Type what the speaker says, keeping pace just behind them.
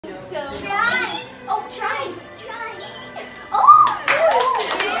Try. Oh, try. Oh!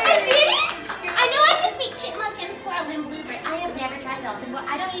 I did it? I know I can speak chipmunk and squirrel and bluebird. I have never tried dolphin.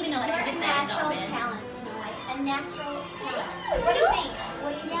 I don't even know what I just said. Natural talent, Snow White. A natural talent. What do you think?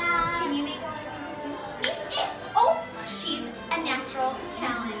 Can you make dolphins too? Oh, she's a natural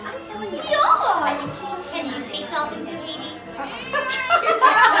talent. I'm telling you. Yeah. I think she was. Can you speak dolphin to Haiti?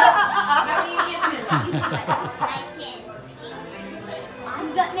 I can't.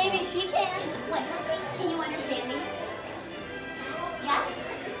 But maybe she can. What? Can you understand me? Yes.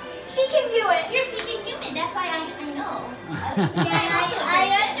 She can do it. You're speaking human. That's why I know. Yeah,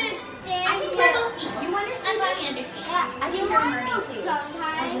 I understand. I think we're both people. You understand? That's why we understand. Yeah, I think you're a mermaid too.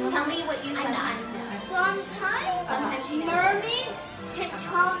 Sometimes. Tell me what you said. Sometimes she knows. mermaids can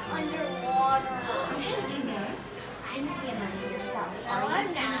talk underwater. How did you know? I must be a mermaid yourself. No,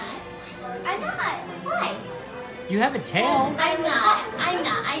 I'm not. I'm not. Why? You have a tail. I'm not. I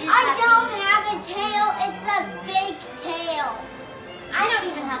just I don't have a tail. It's a fake tail. I don't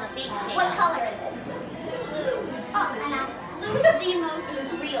even have a fake tail. What color is it? Blue. Oh, blue is the most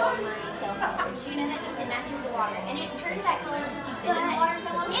real mermaid tail color. Do you know that? Because it matches the water. And it turns that color because you've been in the water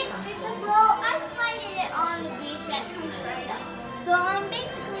so long. Well, I find it on the beach that comes right up. So I'm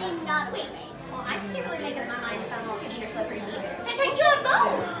basically not a mermaid. Well, I can't really make up my mind if I'm on feet or flippers either. That's right, you have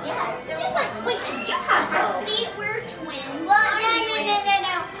both. Yeah, so Just like, wait, and you have both. see, we're twins. Well,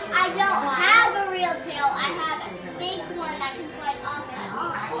 no. I don't have a real tail. I have a fake one that can slide off and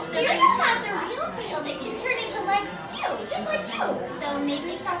on. So your dog has a real tail that can turn into legs too, just like you. So maybe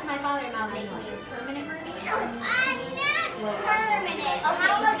we should talk to my father about making me a permanent mermaid. I'm not permanent.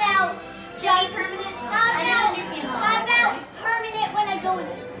 How about Semi-permanent? I don't understand how about permanent when I go in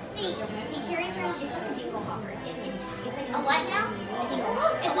the sea? He carries around, it's like a dingle hopper. It's like A what now? A dingle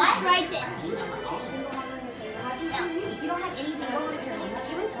hopper. It's a trident. Do you know what dingle hopper in your playground? No. You don't have any dingle hoppers with you.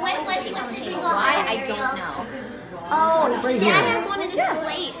 Humans What's always put these on a the dingle table. hopper? Why? I don't know. Oh, Right Dad here. has one in his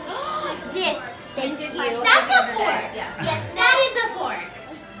plate. This. Thank you. That's a fork. Yes, That is a fork.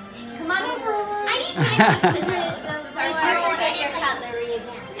 Come on over. I eat pancakes with those. Did you get your cutlery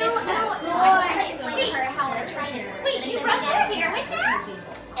again? No. I tried to explain to her how a trident works. Wait, you brush your hair with that?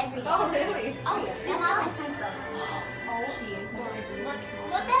 Every day. Oh, really? Oh, do not like my girl.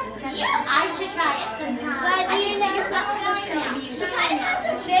 Look, that's cute. I should try it sometime. But you know, She kind of has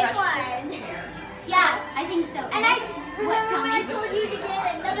a big one. Yeah, I think so. And I remember when I told you to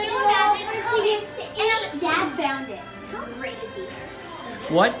get another Can you little imagine how TV And Dad found it. How great is he?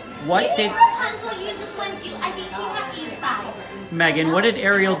 What Do you did think Rapunzel uses one too? I think she'd have to use 5. Megan? What did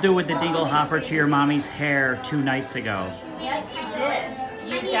Ariel do with the dingle hopper to your mommy's hair 2 nights ago? Yes, you did.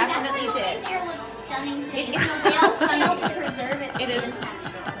 You I mean, definitely that's why did. Mommy's hair looks stunning today. It It's is. so failed to preserve its It is.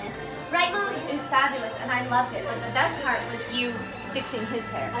 fantasticness. Right, Mom? It was fabulous, and I loved it. But the best part was you fixing his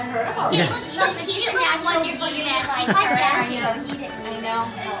hair. I heard about It it. looks so it looks wonderful. You're gonna like her. I know.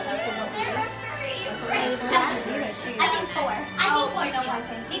 I think 4. I think 4 too.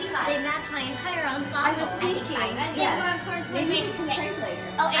 Maybe 5. They match my entire ensemble. I was thinking, yes. maybe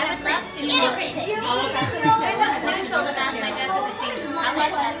Oh, and I would love to. And a princess. They're just neutral to match my dress at the same time. I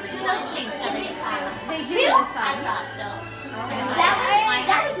like this. Do those change colors too? They do. 2? I thought so. That was my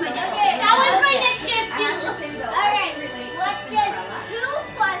next That was my next guess too. Alright, what does 2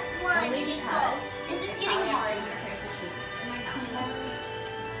 plus 1 equal? This is getting hard.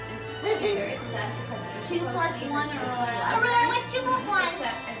 2 plus 1 Aurora. Aurora, what's 2 plus 1?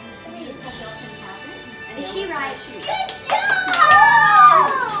 Is she right? Good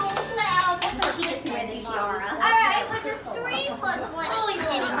job! Well, that's what she gets to wear the tiara. Alright, what does 3 plus 1 Oh, he's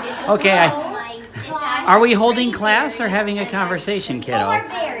getting difficult. Okay, Oh my gosh. are we holding class or having a conversation, kiddo? 4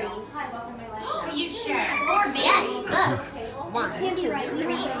 berries. Are you sure? 4 berries. Look. 1, 2, 3,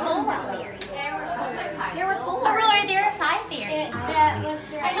 4 berries. There were 4. Aurora, there are 5 berries. I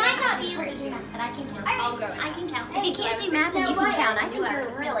I might not be able to do this, but I can count. I'll go. I can count. If you can't do math and you can count, I think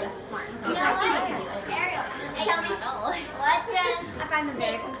you're really smart. So I think you can do it. Tell me. What does I find them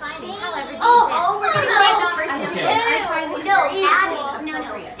very confining. However, Oh, we're going to no. numbers now. Okay. I find these No, very adding. No.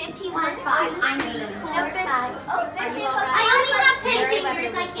 15 plus 5. I know this. 4, 5. I only have 10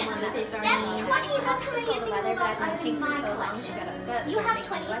 fingers. I can't do 15. That's 20. That's how many the weather, but I've been pink for my so long, collection. she got upset. You have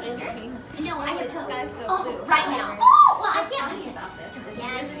 20 fingers? No, I have The toes. sky's so Oh, blue. right now. Oh, well, I can't look at Yeah,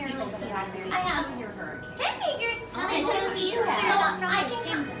 I can't really see that very I have 10 fingers. And toes you have. So I can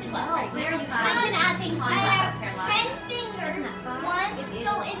count to 12. Where are you I can add things to I have that. 10 fingers. Isn't that fun? One,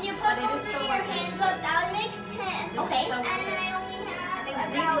 so if you put both of your hands up, that would make 10. Okay. And I only have We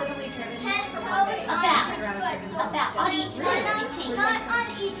about literally turned 10 into toes on About. each foot. So About. On each not one. not on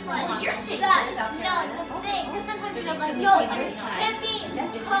each one. Well, yours changes. Guys, no, the thing. Because sometimes you have like No, fingers.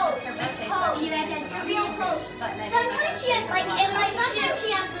 50 toes. Sometimes she has like in my sometimes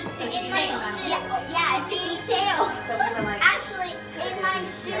she has a tail. Yeah, a pinky tail. So we were like, Actually, in my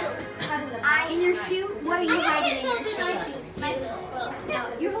shoe. In your shoe? What are you I have hiding in 10 your toes in shoe? my shoes. My foot. No,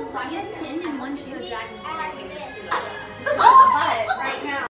 you have 10 in one shoe. I have this. but right now.